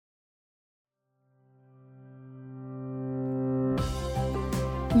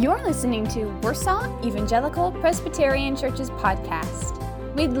You're listening to Warsaw Evangelical Presbyterian Church's podcast.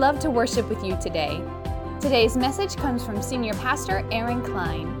 We'd love to worship with you today. Today's message comes from Senior Pastor Aaron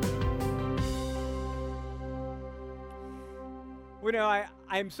Klein. Well,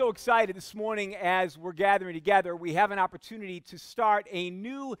 I'm so excited this morning as we're gathering together. We have an opportunity to start a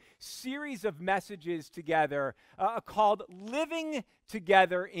new series of messages together called Living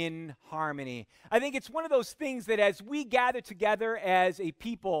Together in Harmony. I think it's one of those things that as we gather together as a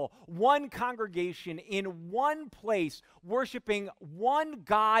people, one congregation in one place, worshiping one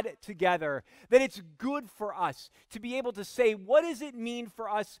God together, that it's good for us to be able to say, what does it mean for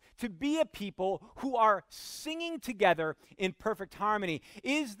us to be a people who are singing together in perfect harmony?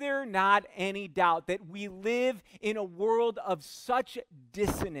 Is there not any doubt that we live in a world of such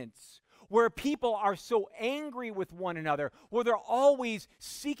dissonance, where people are so angry with one another, where they're always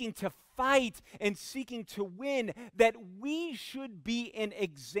seeking to fight and seeking to win, that we should be an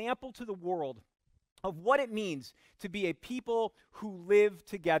example to the world of what it means to be a people who live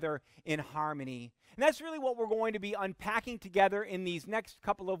together in harmony. And that's really what we're going to be unpacking together in these next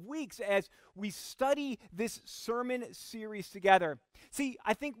couple of weeks as we study this sermon series together. See,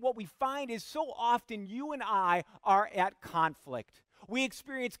 I think what we find is so often you and I are at conflict. We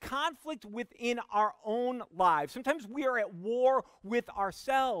experience conflict within our own lives. Sometimes we are at war with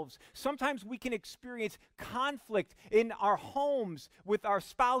ourselves. Sometimes we can experience conflict in our homes with our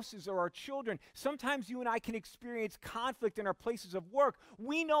spouses or our children. Sometimes you and I can experience conflict in our places of work.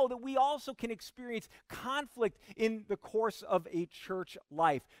 We know that we also can experience conflict in the course of a church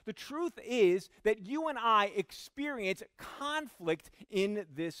life. The truth is that you and I experience conflict in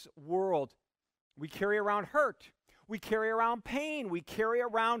this world. We carry around hurt. We carry around pain. We carry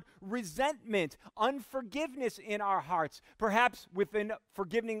around resentment, unforgiveness in our hearts, perhaps within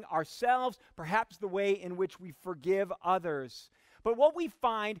forgiving ourselves, perhaps the way in which we forgive others. But what we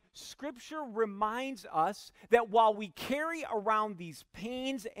find, Scripture reminds us that while we carry around these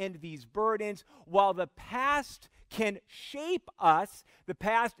pains and these burdens, while the past can shape us, the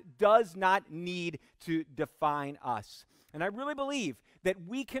past does not need to define us. And I really believe that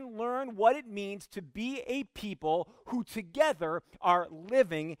we can learn what it means to be a people who together are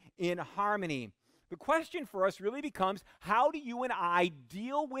living in harmony. The question for us really becomes, how do you and I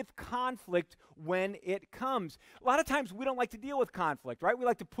deal with conflict when it comes? A lot of times we don't like to deal with conflict, right? We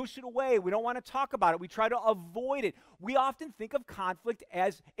like to push it away. We don't want to talk about it. We try to avoid it. We often think of conflict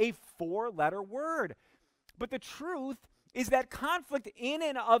as a four-letter word. But the truth is that conflict in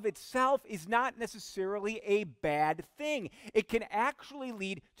and of itself is not necessarily a bad thing. It can actually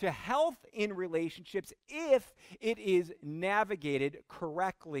lead to health in relationships if it is navigated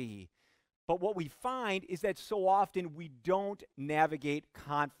correctly. But what we find is that so often we don't navigate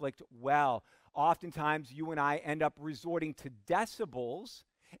conflict well. Oftentimes you and I end up resorting to decibels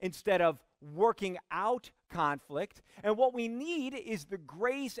instead of working out conflict. And what we need is the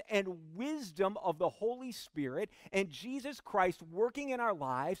grace and wisdom of the Holy Spirit and Jesus Christ working in our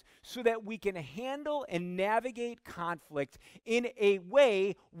lives so that we can handle and navigate conflict in a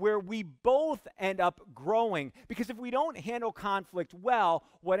way where we both end up growing. Because if we don't handle conflict well,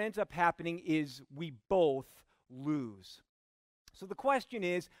 what ends up happening is we both lose. So the question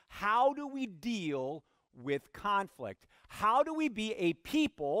is, how do we deal with conflict? How do we be a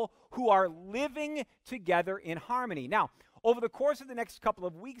people who are living together in harmony? Now, over the course of the next couple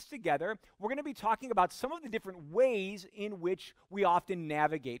of weeks together, we're going to be talking about some of the different ways in which we often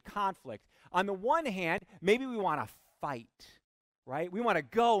navigate conflict. On the one hand, maybe we want to fight, right? We want to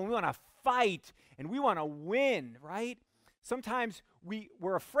go and we want to fight and we want to win, right? Sometimes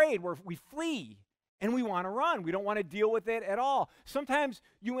we're afraid, we flee. And we want to run. We don't want to deal with it at all. Sometimes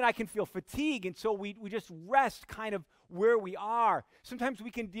you and I can feel fatigue, and so we just rest kind of where we are. Sometimes we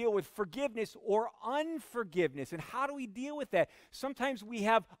can deal with forgiveness or unforgiveness. And how do we deal with that? Sometimes we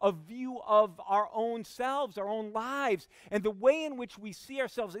have a view of our own selves, our own lives, and the way in which we see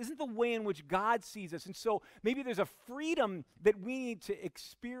ourselves isn't the way in which God sees us. And so maybe there's a freedom that we need to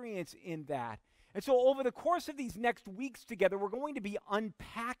experience in that. And so over the course of these next weeks together, we're going to be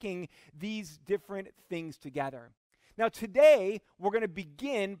unpacking these different things together. Now today, we're going to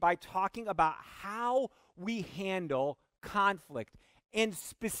begin by talking about how we handle conflict, and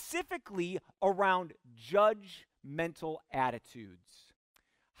specifically around judgmental attitudes.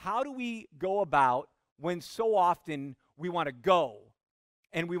 How do we go about when so often we want to go,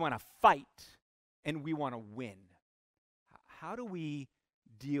 and we want to fight, and we want to win? How do we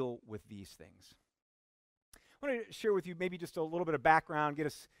deal with these things? I want to share with you maybe just a little bit of background, get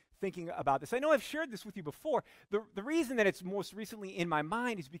us thinking about this. I know I've shared this with you before. The reason that it's most recently in my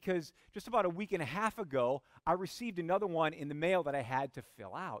mind is because just about a week and a half ago, I received another one in the mail that I had to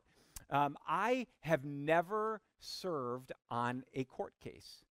fill out. I have never served on a court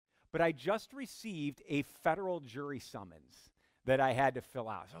case, but I just received a federal jury summons that I had to fill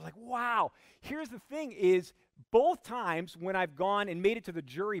out. So I was like, wow. Here's the thing is, both times when I've gone and made it to the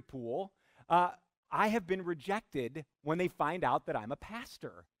jury pool, I have been rejected when they find out that I'm a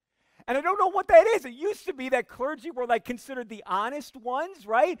pastor. And I don't know what that is. It used to be that clergy were like considered the honest ones,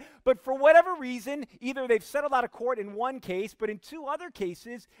 right? But for whatever reason, either they've settled out of court in one case, but in two other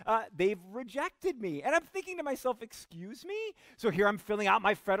cases, they've rejected me. And I'm thinking to myself, excuse me? So here I'm filling out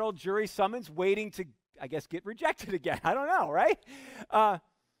my federal jury summons, waiting to, I guess, get rejected again. I don't know, right?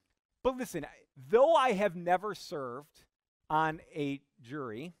 But listen, though I have never served on a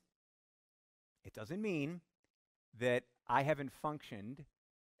jury, it doesn't mean that I haven't functioned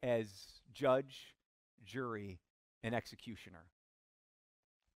as judge, jury, and executioner.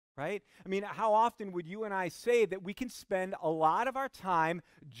 Right? I mean, how often would you and I say that we can spend a lot of our time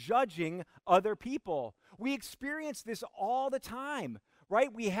judging other people? We experience this all the time.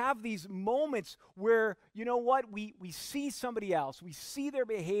 Right? We have these moments where, you know what, we see somebody else, we see their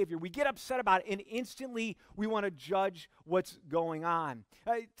behavior, we get upset about it, and instantly we want to judge what's going on.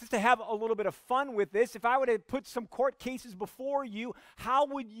 Just to have a little bit of fun with this, if I were to put some court cases before you, how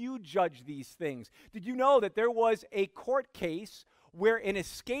would you judge these things? Did you know that there was a court case where an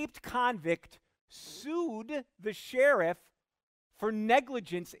escaped convict sued the sheriff for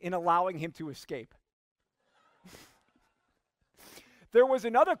negligence in allowing him to escape? There was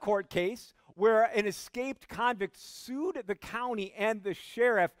another court case where an escaped convict sued the county and the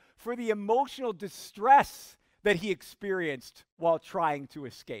sheriff for the emotional distress that he experienced while trying to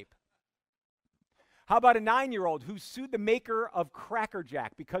escape. How about a 9-year-old who sued the maker of Cracker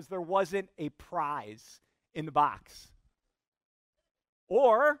Jack because there wasn't a prize in the box?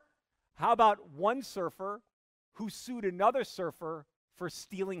 Or how about one surfer who sued another surfer for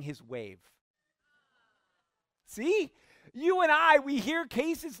stealing his wave? See? You and I, we hear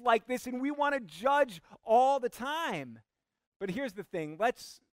cases like this and we want to judge all the time. But here's the thing.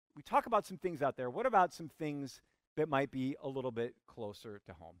 We talk about some things out there. What about some things that might be a little bit closer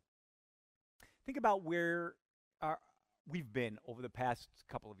to home? Think about where we've been over the past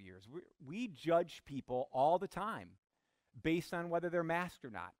couple of years. We judge people all the time based on whether they're masked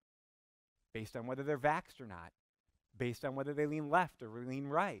or not, based on whether they're vaxxed or not, based on whether they lean left or lean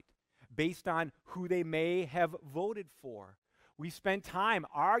right, based on who they may have voted for. We spend time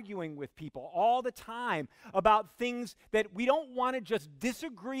arguing with people all the time about things that we don't want to just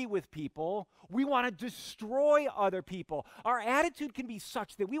disagree with people. We want to destroy other people. Our attitude can be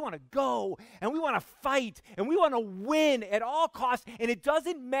such that we want to go and we want to fight and we want to win at all costs, and it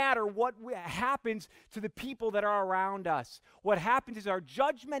doesn't matter what happens to the people that are around us. What happens is our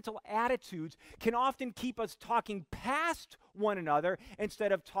judgmental attitudes can often keep us talking past one another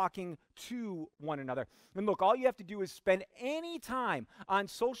instead of talking to one another. And look, all you have to do is spend any time on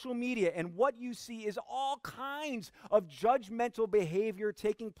social media, and what you see is all kinds of judgmental behavior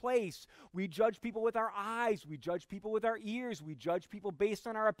taking place. We judge people with our eyes. We judge people with our ears. We judge people based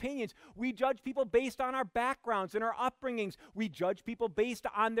on our opinions. We judge people based on our backgrounds and our upbringings. We judge people based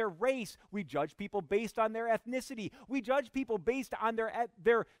on their race. We judge people based on their ethnicity. We judge people based on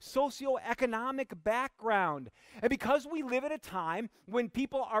their socioeconomic background. And because we live at a time when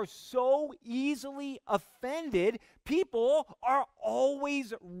people are so easily offended, people are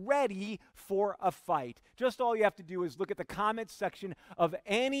always ready for a fight. Just all you have to do is look at the comments section of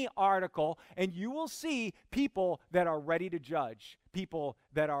any article, and you will see people that are ready to judge, people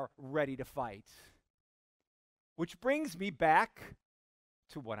that are ready to fight. Which brings me back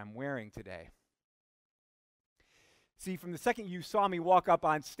to what I'm wearing today. See, from the second you saw me walk up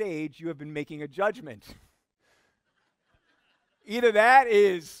on stage, you have been making a judgment. Either that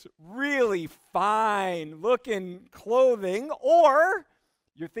is really fine looking clothing, or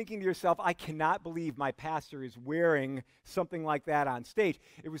you're thinking to yourself, I cannot believe my pastor is wearing something like that on stage.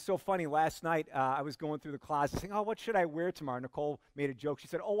 It was so funny. Last night, I was going through the closet saying, what should I wear tomorrow? Nicole made a joke. She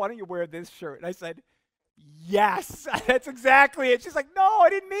said, why don't you wear this shirt? And I said, yes, that's exactly it. She's like, no, I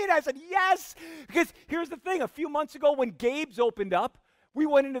didn't mean it. I said, yes. Because here's the thing. A few months ago when Gabe's opened up, we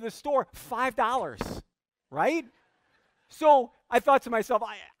went into the store, $5, right? So I thought to myself,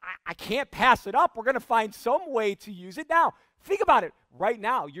 I can't pass it up. We're going to find some way to use it. Now, think about it. Right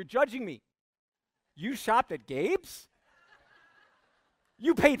now, you're judging me. You shopped at Gabe's?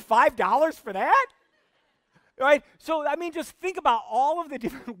 You paid $5 for that? Right? So, I mean, just think about all of the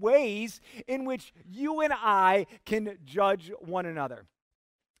different ways in which you and I can judge one another.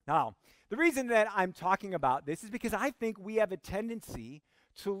 Now, the reason that I'm talking about this is because I think we have a tendency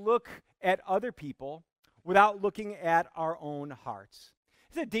to look at other people without looking at our own hearts.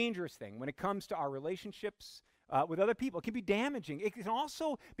 It's a dangerous thing when it comes to our relationships with other people. It can be damaging. It can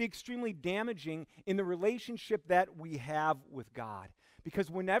also be extremely damaging in the relationship that we have with God.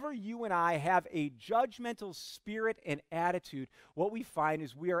 Because whenever you and I have a judgmental spirit and attitude, what we find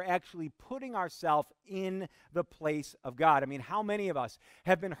is we are actually putting ourselves in the place of God. I mean, how many of us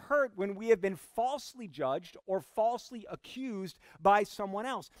have been hurt when we have been falsely judged or falsely accused by someone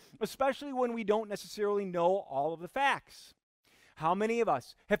else, especially when we don't necessarily know all of the facts? How many of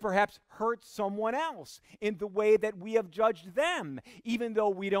us have perhaps hurt someone else in the way that we have judged them, even though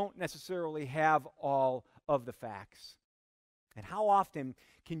we don't necessarily have all of the facts? And how often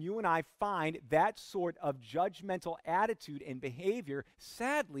can you and I find that sort of judgmental attitude and behavior,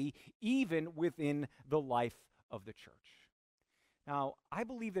 sadly, even within the life of the church? Now, I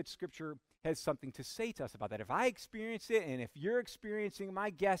believe that Scripture has something to say to us about that. If I experience it, and if you're experiencing, my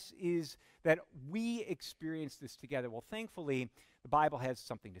guess is that we experience this together. Well, thankfully, the Bible has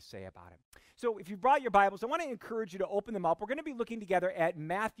something to say about it. So if you brought your Bibles, I want to encourage you to open them up. We're going to be looking together at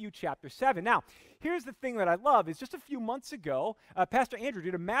Matthew chapter 7. Now, here's the thing that I love is just a few months ago, Pastor Andrew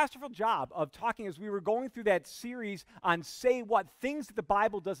did a masterful job of talking as we were going through that series on say what, things that the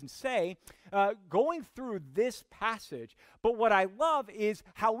Bible doesn't say, going through this passage. But what I love is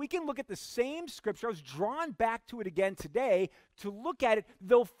how we can look at the same scripture. I was drawn back to it again today to look at it,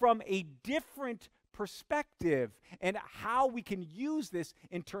 though from a different perspective, and how we can use this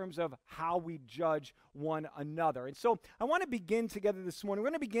in terms of how we judge one another. And so I want to begin together this morning. We're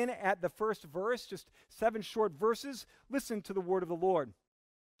going to begin at the first verse, just 7 short verses. Listen to the word of the Lord.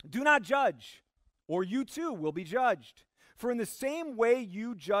 Do not judge, or you too will be judged. For in the same way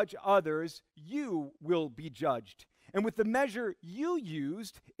you judge others, you will be judged. And with the measure you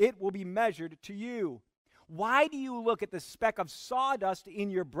used, it will be measured to you. Why do you look at the speck of sawdust in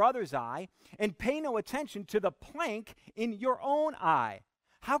your brother's eye and pay no attention to the plank in your own eye?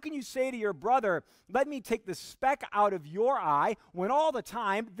 How can you say to your brother, let me take the speck out of your eye, when all the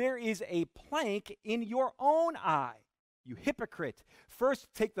time there is a plank in your own eye? You hypocrite, first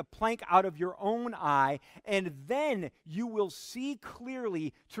take the plank out of your own eye, and then you will see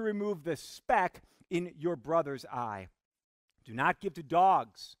clearly to remove the speck in your brother's eye. Do not give to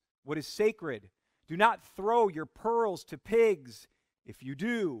dogs what is sacred. Do not throw your pearls to pigs. If you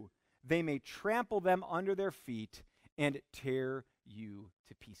do, they may trample them under their feet and tear you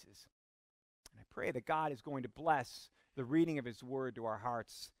to pieces. And I pray that God is going to bless the reading of his word to our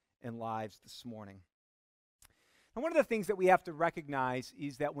hearts and lives this morning. And one of the things that we have to recognize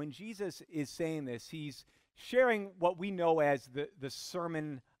is that when Jesus is saying this, he's sharing what we know as the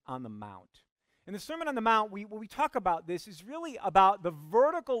Sermon on the Mount. In the Sermon on the Mount, when we talk about this, is really about the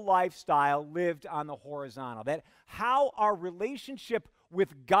vertical lifestyle lived on the horizontal, that how our relationship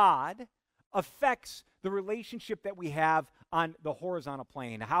with God affects the relationship that we have on the horizontal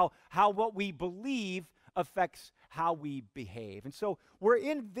plane, how what we believe affects how we behave. And so we're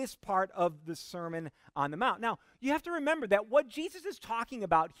in this part of the Sermon on the Mount. Now, you have to remember that what Jesus is talking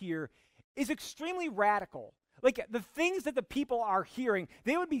about here is extremely radical. Like the things that the people are hearing,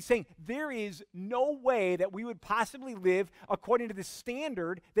 they would be saying, there is no way that we would possibly live according to the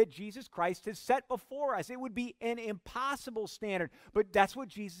standard that Jesus Christ has set before us. It would be an impossible standard. But that's what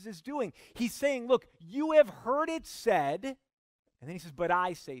Jesus is doing. He's saying, look, you have heard it said, and then he says, but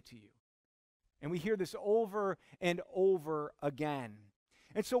I say to you. And we hear this over and over again.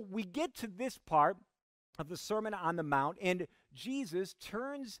 And so we get to this part of the Sermon on the Mount, and Jesus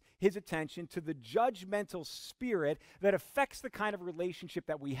turns his attention to the judgmental spirit that affects the kind of relationship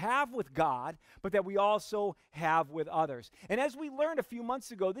that we have with God, but that we also have with others. And as we learned a few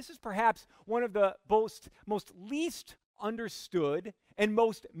months ago, this is perhaps one of the most least understood and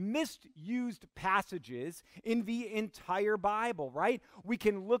most misused passages in the entire Bible, right? We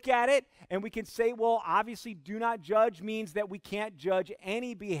can look at it and we can say, well, obviously, do not judge means that we can't judge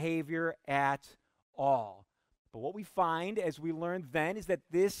any behavior at all. But what we find as we learn then is that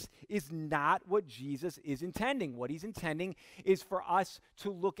this is not what Jesus is intending. What he's intending is for us to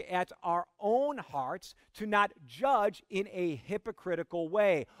look at our own hearts, to not judge in a hypocritical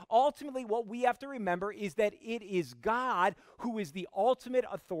way. Ultimately, what we have to remember is that it is God who is the ultimate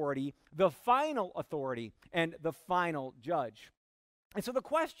authority, the final authority, and the final judge. And so the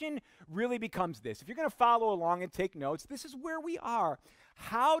question really becomes this. If you're going to follow along and take notes, this is where we are.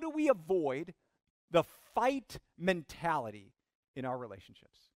 How do we avoid the fight mentality in our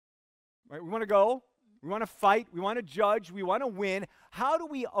relationships? Right? We want to go We want to fight. We want to judge. We want to win. How do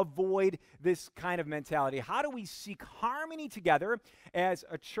we avoid this kind of mentality? How do we seek harmony together as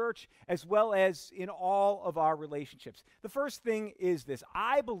a church as well as in all of our relationships? The first thing is this.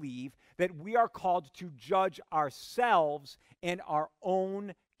 I believe that we are called to judge ourselves and our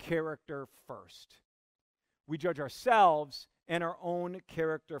own character first. We judge ourselves and our own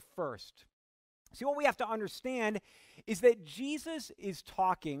character first. See, what we have to understand is that Jesus is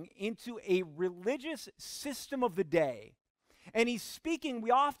talking into a religious system of the day. And he's speaking,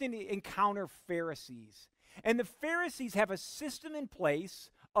 we often encounter Pharisees. And the Pharisees have a system in place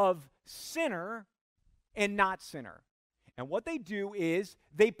of sinner and not sinner. And what they do is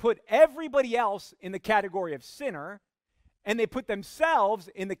they put everybody else in the category of sinner, and they put themselves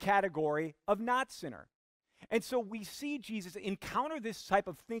in the category of not sinner. And so we see Jesus encounter this type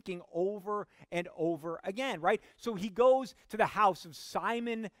of thinking over and over again, right? So he goes to the house of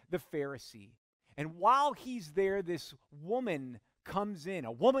Simon the Pharisee. And while he's there, this woman comes in,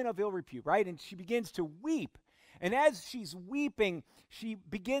 a woman of ill repute, right? And she begins to weep. And as she's weeping, she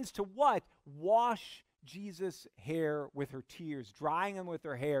begins to what? Wash Jesus' hair with her tears, drying them with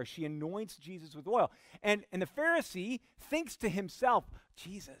her hair. She anoints Jesus with oil. And the Pharisee thinks to himself,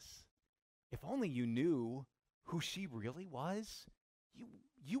 Jesus, if only you knew who she really was,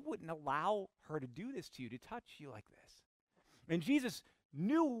 you wouldn't allow her to do this to you, to touch you like this. And Jesus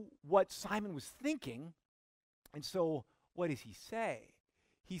knew what Simon was thinking, and so what does he say?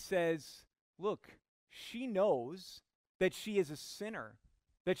 He says, look, she knows that she is a sinner,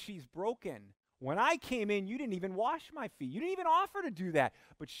 that she's broken. When I came in, you didn't even wash my feet. You didn't even offer to do that.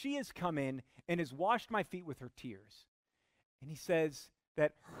 But she has come in and has washed my feet with her tears. And he says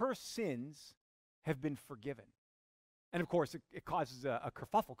that her sins have been forgiven. And of course, it causes a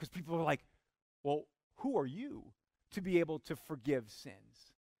kerfuffle because people are like, well, who are you to be able to forgive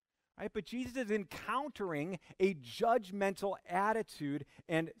sins? Right? But Jesus is encountering a judgmental attitude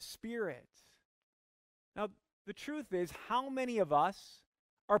and spirit. Now, the truth is, how many of us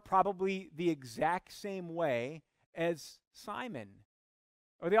are probably the exact same way as Simon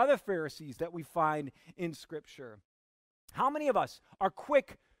or the other Pharisees that we find in Scripture? How many of us are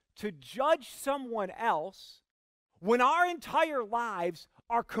quick to judge someone else when our entire lives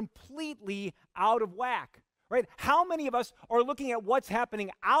are completely out of whack, right? How many of us are looking at what's happening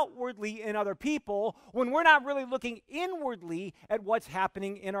outwardly in other people when we're not really looking inwardly at what's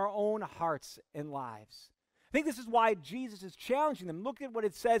happening in our own hearts and lives? I think this is why Jesus is challenging them. Look at what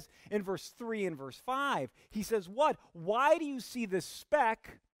it says in verse 3 and verse 5. He says, what? Why do you see the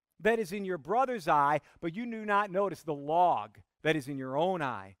speck that is in your brother's eye, but you do not notice the log that is in your own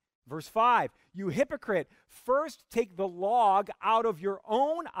eye? Verse 5, you hypocrite, first take the log out of your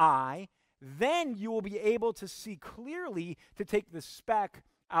own eye, then you will be able to see clearly to take the speck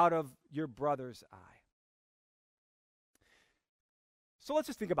out of your brother's eye. So let's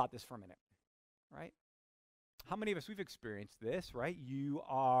just think about this for a minute, right? How many of us, we've experienced this, right?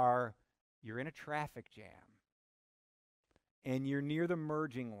 You're in a traffic jam, and you're near the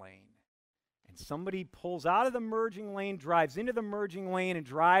merging lane. And somebody pulls out of the merging lane, drives into the merging lane, and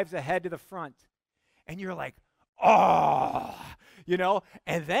drives ahead to the front. And you're like, oh,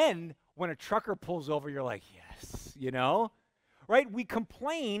 And then when a trucker pulls over, you're like, yes, Right? We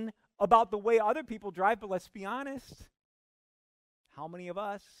complain about the way other people drive, but let's be honest. How many of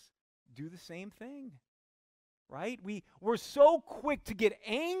us do the same thing? Right? We're so quick to get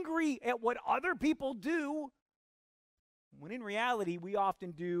angry at what other people do, when in reality, we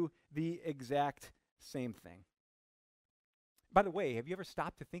often do the exact same thing. By the way, have you ever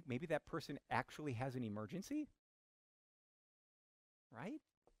stopped to think maybe that person actually has an emergency? Right?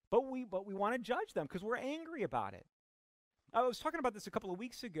 But we want to judge them because we're angry about it. I was talking about this a couple of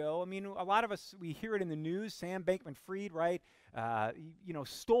weeks ago. I mean, a lot of us, we hear it in the news. Sam Bankman-Fried, right,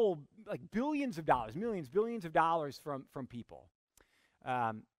 stole like billions of dollars, billions of dollars from people.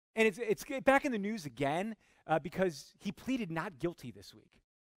 And it's back in the news again because he pleaded not guilty this week.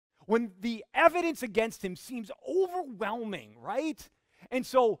 When the evidence against him seems overwhelming, right? And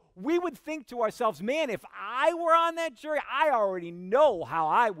so we would think to ourselves, man, if I were on that jury, I already know how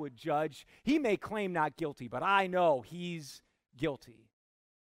I would judge. He may claim not guilty, but I know he's guilty.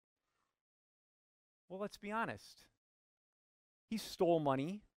 Well, let's be honest. He stole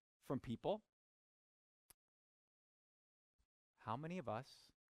money from people. How many of us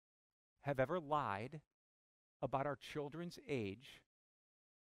have ever lied about our children's age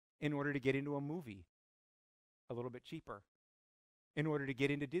in order to get into a movie a little bit cheaper? In order to get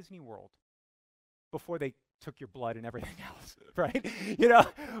into Disney World before they took your blood and everything else, right?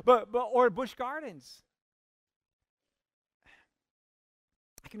 Or Busch Gardens.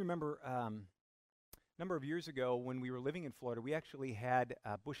 I can remember number of years ago, when we were living in Florida, we actually had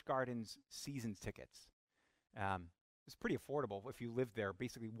Busch Gardens season tickets. It's pretty affordable if you lived there.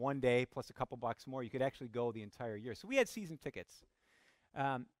 Basically, one day plus a couple bucks more, you could actually go the entire year. So we had season tickets.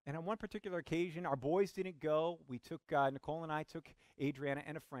 And on one particular occasion, our boys didn't go. We took, Nicole and I took Adriana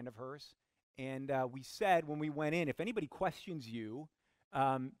and a friend of hers. And we said when we went in, if anybody questions you,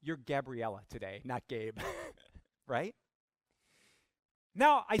 you're Gabriella today, not Gabe. Right?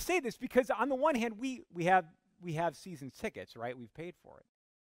 Now, I say this because on the one hand, we have season tickets, right? We've paid for it.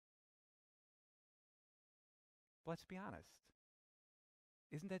 But let's be honest.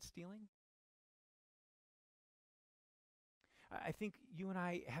 Isn't that stealing? I think you and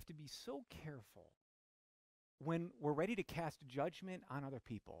I have to be so careful when we're ready to cast judgment on other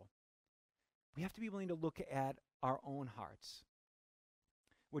people. We have to be willing to look at our own hearts.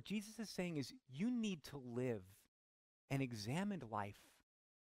 What Jesus is saying is you need to live an examined life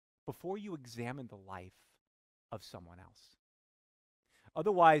before you examine the life of someone else.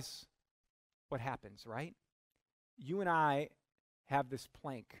 Otherwise, what happens, right? You and I have this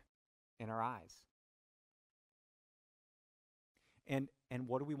plank in our eyes. And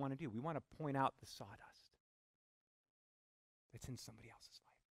what do we want to do? We want to point out the sawdust that's in somebody else's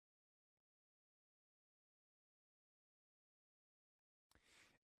life.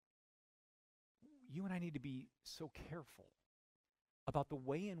 You and I need to be so careful about the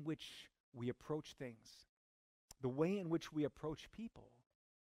way in which we approach things, the way in which we approach people.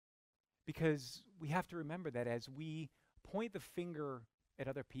 Because we have to remember that as we point the finger at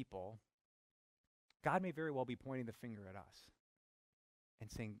other people, God may very well be pointing the finger at us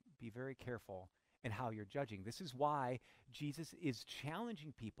and saying, be very careful in how you're judging. This is why Jesus is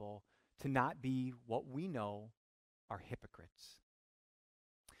challenging people to not be what we know are hypocrites.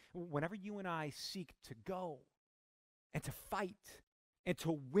 Whenever you and I seek to go and to fight and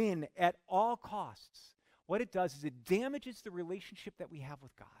to win at all costs, what it does is it damages the relationship that we have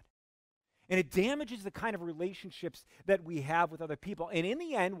with God. And it damages the kind of relationships that we have with other people. And in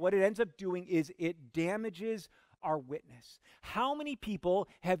the end, what it ends up doing is it damages our witness. How many people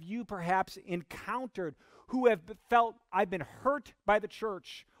have you perhaps encountered who have felt, I've been hurt by the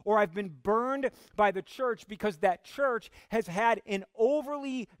church, or I've been burned by the church because that church has had an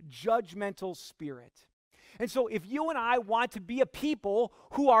overly judgmental spirit? And so if you and I want to be a people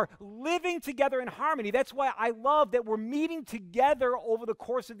who are living together in harmony, that's why I love that we're meeting together over the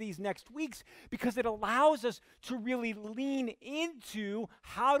course of these next weeks, because it allows us to really lean into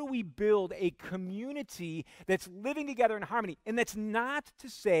how do we build a community that's living together in harmony. And that's not to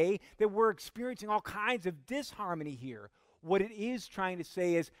say that we're experiencing all kinds of disharmony here. What it is trying to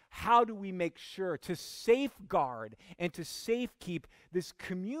say is, how do we make sure to safeguard and to safekeep this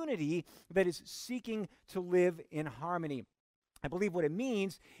community that is seeking to live in harmony? I believe what it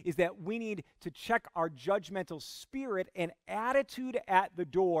means is that we need to check our judgmental spirit and attitude at the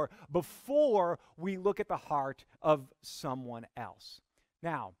door before we look at the heart of someone else.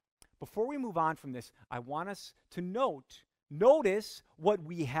 Now, before we move on from this, I want us to notice what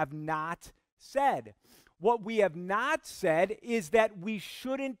we have not said. What we have not said is that we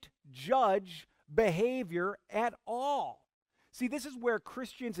shouldn't judge behavior at all. See, this is where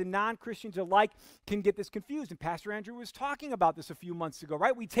Christians and non-Christians alike can get this confused. And Pastor Andrew was talking about this a few months ago,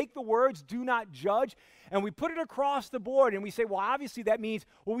 right? We take the words, do not judge, and we put it across the board. And we say, well, obviously that means,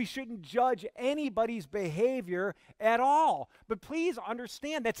 well, we shouldn't judge anybody's behavior at all. But please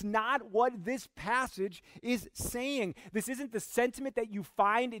understand, that's not what this passage is saying. This isn't the sentiment that you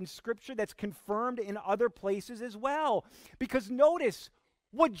find in Scripture that's confirmed in other places as well. Because notice,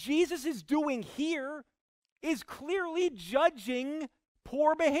 what Jesus is doing here is clearly judging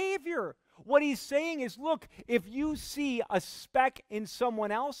poor behavior. What he's saying is, look, if you see a speck in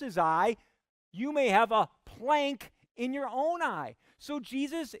someone else's eye, you may have a plank in your own eye. So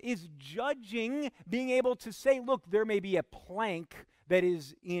Jesus is judging, being able to say, look, there may be a plank that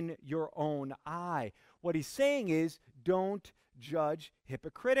is in your own eye. What he's saying is, don't judge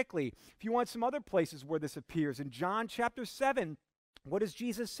hypocritically. If you want some other places where this appears, in John chapter 7, what does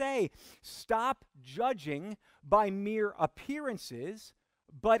Jesus say? Stop judging by mere appearances,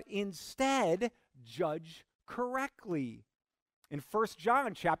 but instead judge correctly. In 1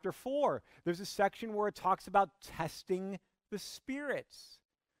 John chapter 4, there's a section where it talks about testing the spirits.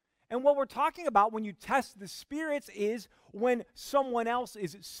 And what we're talking about when you test the spirits is when someone else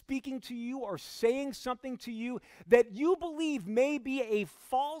is speaking to you or saying something to you that you believe may be a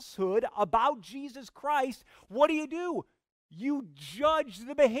falsehood about Jesus Christ. What do? You judge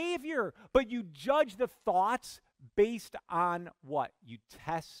the behavior, but you judge the thoughts based on what? You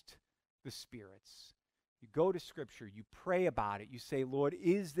test the spirits. You go to Scripture, you pray about it, you say, Lord,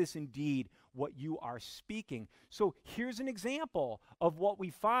 is this indeed what you are speaking? So here's an example of what we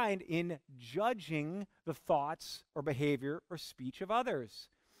find in judging the thoughts or behavior or speech of others.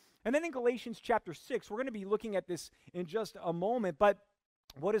 And then in Galatians chapter 6, we're going to be looking at this in just a moment, but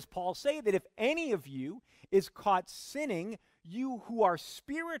what does Paul say? That if any of you is caught sinning, you who are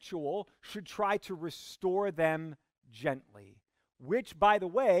spiritual should try to restore them gently. Which, by the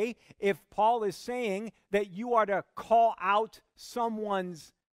way, if Paul is saying that you are to call out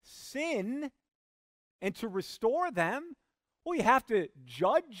someone's sin and to restore them, well, you have to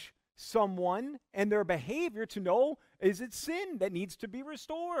judge someone and their behavior to know, is it sin that needs to be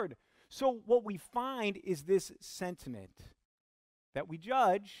restored? So what we find is this sentiment that we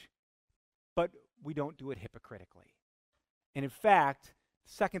judge, but we don't do it hypocritically. And in fact,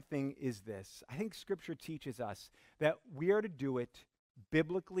 the second thing is this. I think Scripture teaches us that we are to do it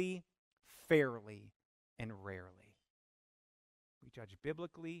biblically, fairly, and rarely. We judge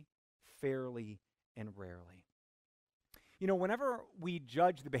biblically, fairly, and rarely. You know, whenever we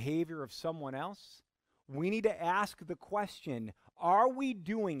judge the behavior of someone else, we need to ask the question, are we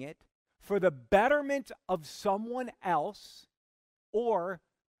doing it for the betterment of someone else, or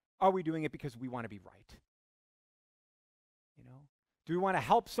are we doing it because we want to be right? You know, do we want to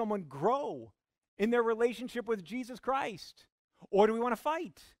help someone grow in their relationship with Jesus Christ? Or do we want to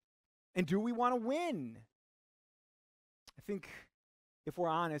fight? And do we want to win? I think if we're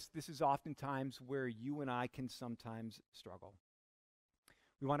honest, this is oftentimes where you and I can sometimes struggle.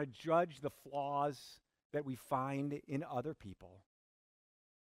 We want to judge the flaws that we find in other people.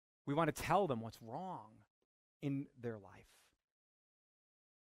 We want to tell them what's wrong in their life.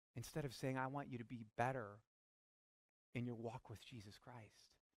 Instead of saying, I want you to be better in your walk with Jesus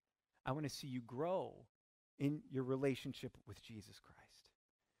Christ. I want to see you grow in your relationship with Jesus Christ.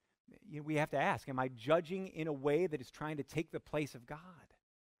 You know, we have to ask, am I judging in a way that is trying to take the place of God?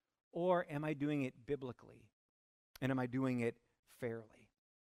 Or am I doing it biblically? And am I doing it fairly?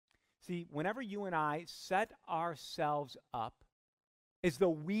 See, whenever you and I set ourselves up as though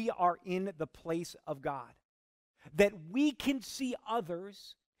we are in the place of God, that we can see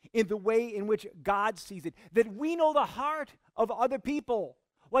others in the way in which God sees it, that we know the heart of other people,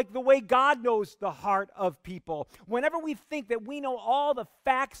 like the way God knows the heart of people. Whenever we think that we know all the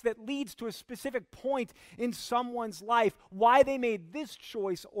facts that leads to a specific point in someone's life, why they made this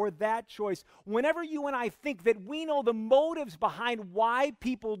choice or that choice, whenever you and I think that we know the motives behind why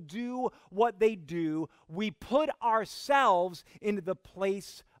people do what they do, we put ourselves into the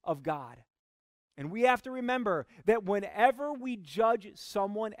place of God. And we have to remember that whenever we judge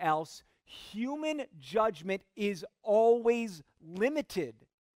someone else, human judgment is always limited.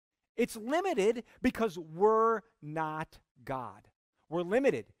 It's limited because we're not God. We're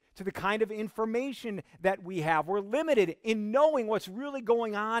limited to the kind of information that we have. We're limited in knowing what's really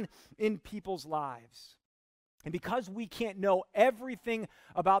going on in people's lives. And because we can't know everything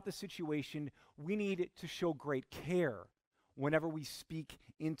about the situation, we need to show great care whenever we speak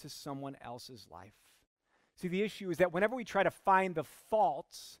into someone else's life. See, the issue is that whenever we try to find the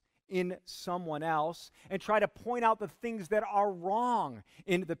faults in someone else and try to point out the things that are wrong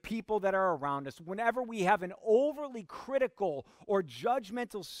in the people that are around us, whenever we have an overly critical or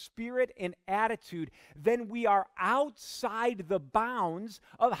judgmental spirit and attitude, then we are outside the bounds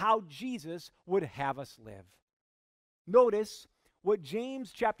of how Jesus would have us live. Notice what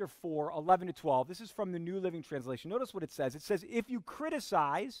James chapter 4, 11 to 12, this is from the New Living Translation. Notice what it says. It says, if you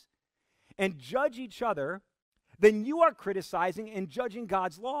criticize and judge each other, then you are criticizing and judging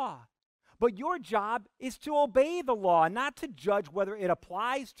God's law. But your job is to obey the law, not to judge whether it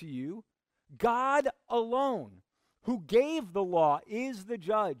applies to you. God alone, who gave the law, is the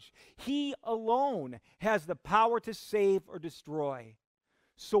judge. He alone has the power to save or destroy.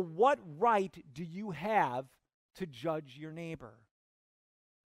 So what right do you have to judge your neighbor?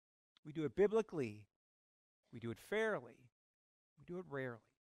 We do it biblically. We do it fairly. We do it rarely.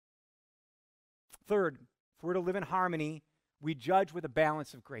 Third, if we're to live in harmony, we judge with a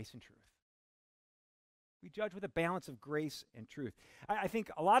balance of grace and truth. We judge with a balance of grace and truth. I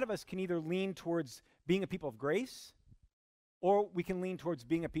think a lot of us can either lean towards being a people of grace, or we can lean towards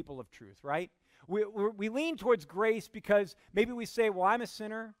being a people of truth, right? We lean towards grace because maybe we say, well, I'm a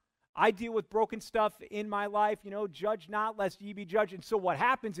sinner. I deal with broken stuff in my life, judge not lest ye be judged. And so what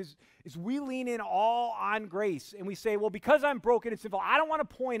happens is we lean in all on grace and we say, well, because I'm broken and sinful, I don't want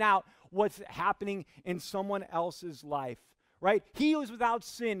to point out what's happening in someone else's life, right? He who is without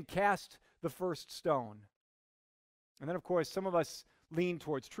sin cast the first stone. And then, of course, some of us lean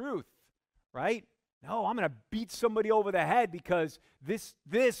towards truth, right? No, I'm going to beat somebody over the head because this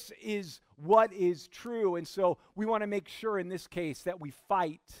is what is true. And so we want to make sure in this case that we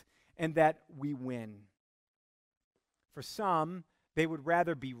fight and that we win. For some, they would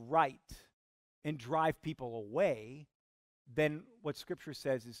rather be right and drive people away than what Scripture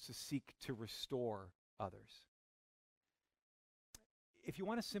says is to seek to restore others. If you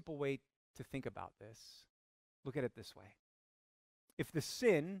want a simple way to think about this, look at it this way. If the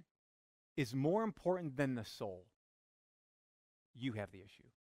sin is more important than the soul, you have the issue.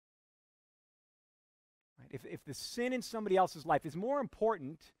 Right? If the sin in somebody else's life is more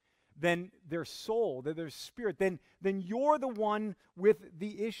important than their soul, than their spirit, then you're the one with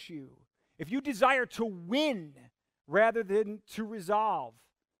the issue. If you desire to win rather than to resolve,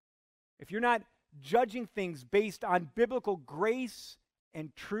 if you're not judging things based on biblical grace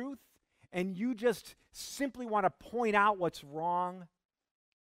and truth, and you just simply want to point out what's wrong,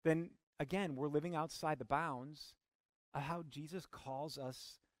 then again, we're living outside the bounds of how Jesus calls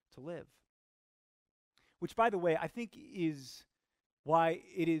us to live. Which, by the way, I think is why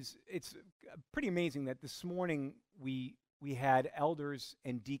it's pretty amazing that this morning we had elders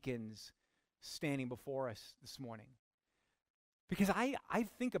and deacons standing before us this morning. Because I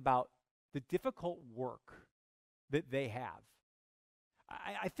think about the difficult work that they have.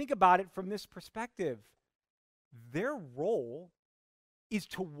 I think about it from this perspective. Their role is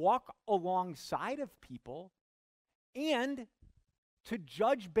to walk alongside of people and to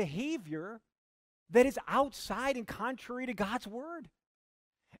judge behavior that is outside and contrary to God's word,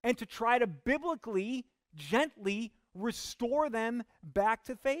 and to try to biblically, gently restore them back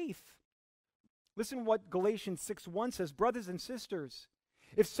to faith. Listen what Galatians 6:1 says, brothers and sisters,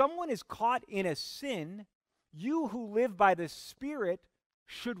 if someone is caught in a sin, you who live by the Spirit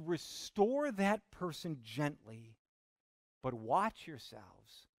should restore that person gently. But watch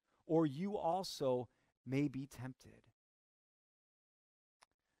yourselves, or you also may be tempted.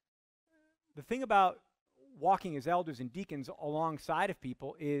 The thing about walking as elders and deacons alongside of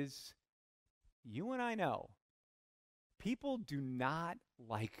people is, you and I know, people do not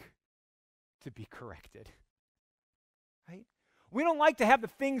like to be corrected. Right? We don't like to have the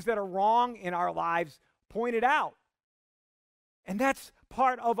things that are wrong in our lives pointed out. And that's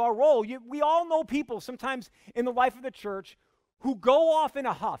part of our role. We all know people sometimes in the life of the church who go off in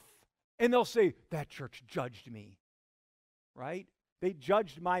a huff and they'll say, that church judged me, right? They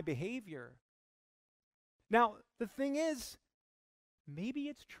judged my behavior. Now, the thing is, maybe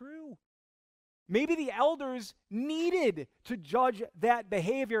it's true. Maybe the elders needed to judge that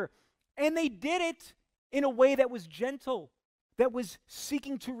behavior, and they did it in a way that was gentle, that was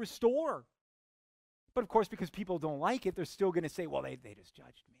seeking to restore. But of course, because people don't like it, they're still going to say, well, they just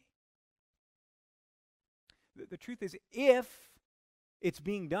judged me. The truth is, if it's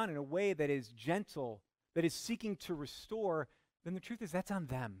being done in a way that is gentle, that is seeking to restore, then the truth is that's on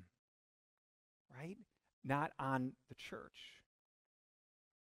them, right? Not on the church.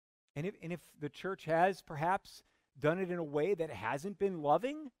 And if the church has perhaps done it in a way that hasn't been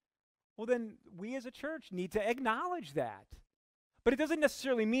loving, well, then we as a church need to acknowledge that. But it doesn't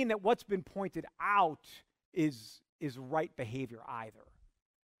necessarily mean that what's been pointed out is right behavior either.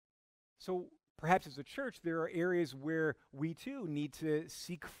 So perhaps as a church, there are areas where we too need to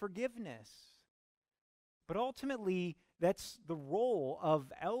seek forgiveness. But ultimately, that's the role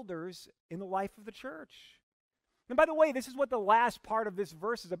of elders in the life of the church. And by the way, this is what the last part of this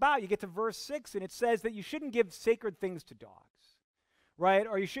verse is about. You get to verse 6, and it says that you shouldn't give sacred things to dogs. Right?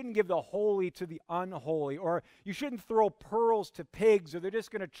 Or you shouldn't give the holy to the unholy, or you shouldn't throw pearls to pigs, or they're just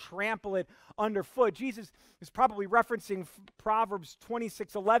going to trample it underfoot. Jesus is probably referencing Proverbs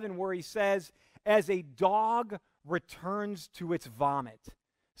 26:11, where he says, as a dog returns to its vomit,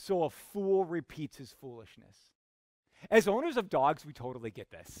 so a fool repeats his foolishness. As owners of dogs, we totally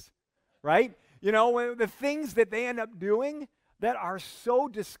get this, right? You know, the things that they end up doing that are so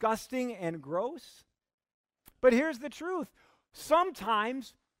disgusting and gross. But here's the truth.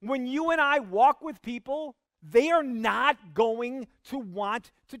 Sometimes when you and I walk with people, they are not going to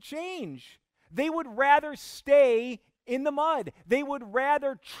want to change. They would rather stay in the mud. They would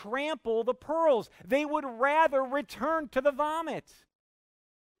rather trample the pearls. They would rather return to the vomit.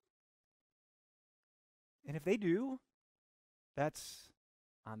 And if they do, that's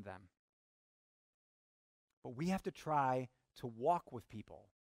on them. But we have to try to walk with people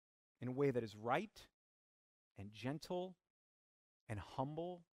in a way that is right and gentle and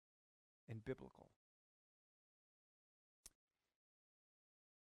humble and biblical.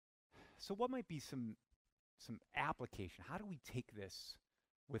 So what might be some application? How do we take this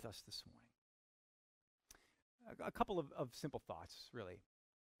with us this morning? A couple of simple thoughts, really.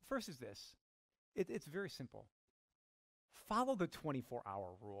 First is this. It's very simple. Follow the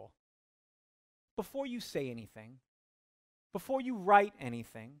 24-hour rule. Before you say anything, before you write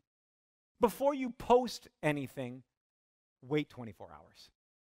anything, before you post anything, wait 24 hours.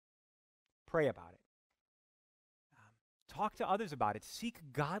 Pray about it. Talk to others about it. Seek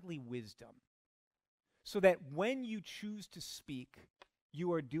godly wisdom so that when you choose to speak,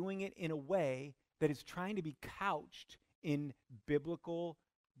 you are doing it in a way that is trying to be couched in biblical,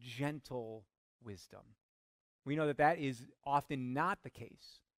 gentle wisdom. We know that that is often not the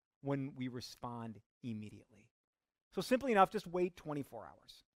case when we respond immediately. So simply enough, just wait 24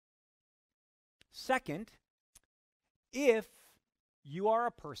 hours. Second, if you are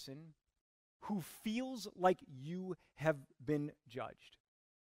a person who feels like you have been judged,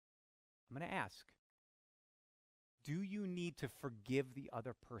 I'm going to ask, do you need to forgive the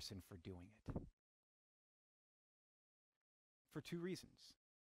other person for doing it? For two reasons.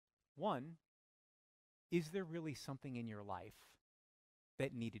 One, is there really something in your life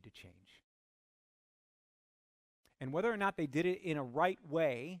that needed to change? And whether or not they did it in a right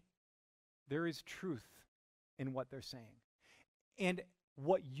way, there is truth in what they're saying. And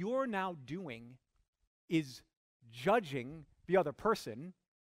what you're now doing is judging the other person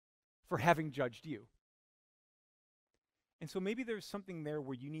for having judged you. And so maybe there's something there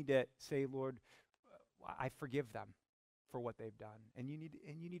where you need to say, Lord, I forgive them for what they've done. And you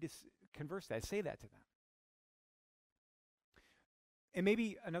need to converse that, say that to them. And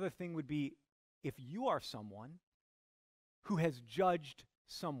maybe another thing would be if you are someone who has judged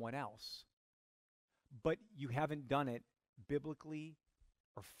someone else, but you haven't done it biblically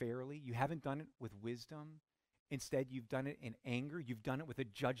or fairly, you haven't done it with wisdom. Instead, you've done it in anger. You've done it with a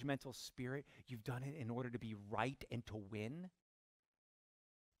judgmental spirit. You've done it in order to be right and to win.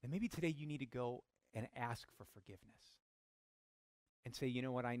 Then maybe today you need to go and ask for forgiveness and say, you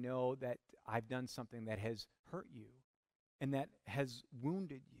know what, I know that I've done something that has hurt you and that has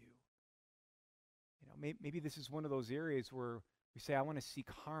wounded you. You know, maybe this is one of those areas where we say, I want to seek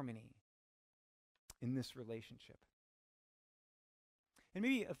harmony in this relationship. And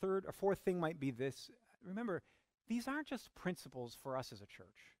maybe a fourth thing might be this. Remember, these aren't just principles for us as a church.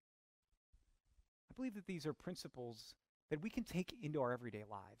 I believe that these are principles that we can take into our everyday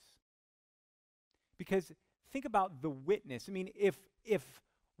lives. Because think about the witness. I mean, if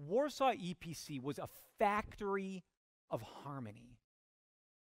Warsaw EPC was a factory of harmony,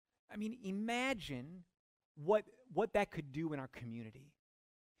 I mean, imagine what that could do in our community.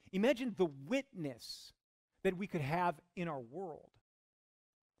 Imagine the witness that we could have in our world.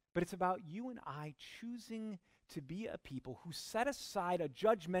 But it's about you and I choosing to be a people who set aside a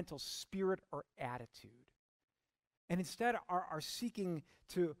judgmental spirit or attitude and instead are seeking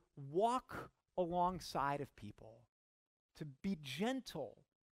to walk alongside of people, to be gentle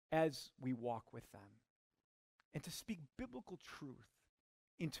as we walk with them, and to speak biblical truth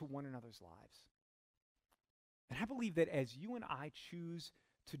into one another's lives. And I believe that as you and I choose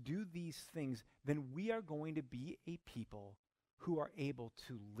to do these things, then we are going to be a people who are able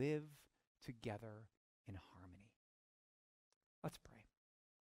to live together in harmony. Let's pray.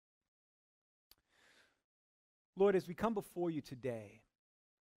 Lord, as we come before you today,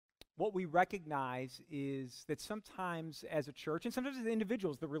 what we recognize is that sometimes as a church, and sometimes as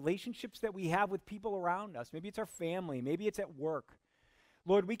individuals, the relationships that we have with people around us, maybe it's our family, maybe it's at work,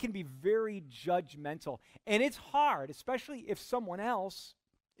 Lord, we can be very judgmental. And it's hard, especially if someone else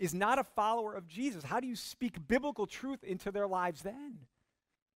is not a follower of Jesus. How do you speak biblical truth into their lives then?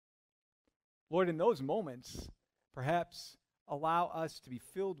 Lord, in those moments, perhaps allow us to be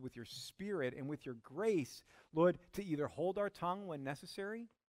filled with your Spirit and with your grace, Lord, to either hold our tongue when necessary,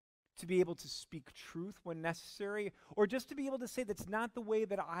 to be able to speak truth when necessary, or just to be able to say that's not the way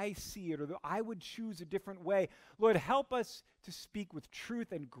that I see it, or that I would choose a different way. Lord, help us to speak with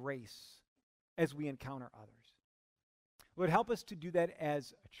truth and grace as we encounter others. Lord, help us to do that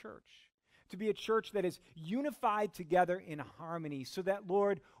as a church, to be a church that is unified together in harmony so that,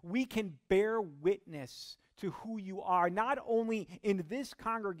 Lord, we can bear witness to who you are, not only in this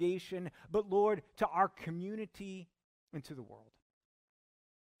congregation, but, Lord, to our community and to the world.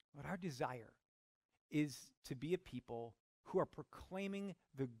 Lord, our desire is to be a people who are proclaiming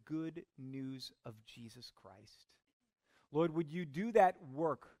the good news of Jesus Christ. Lord, would you do that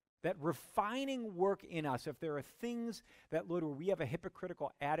work, that refining work in us, if there are things that, Lord, where we have a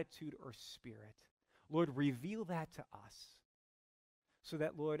hypocritical attitude or spirit, Lord, reveal that to us so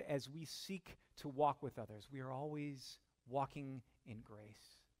that, Lord, as we seek to walk with others, we are always walking in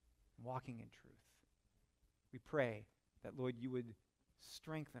grace, walking in truth. We pray that, Lord, you would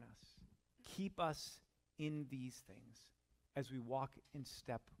strengthen us, keep us in these things as we walk in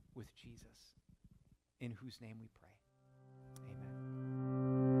step with Jesus. in whose name we pray.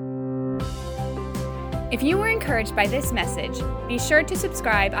 If you were encouraged by this message, be sure to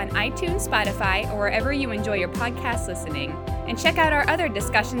subscribe on iTunes, Spotify, or wherever you enjoy your podcast listening, and check out our other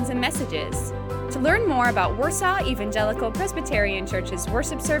discussions and messages. To learn more about Warsaw Evangelical Presbyterian Church's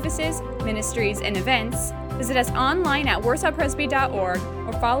worship services, ministries, and events, visit us online at warsawpresby.org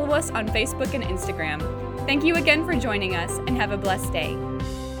or follow us on Facebook and Instagram. Thank you again for joining us, and have a blessed day.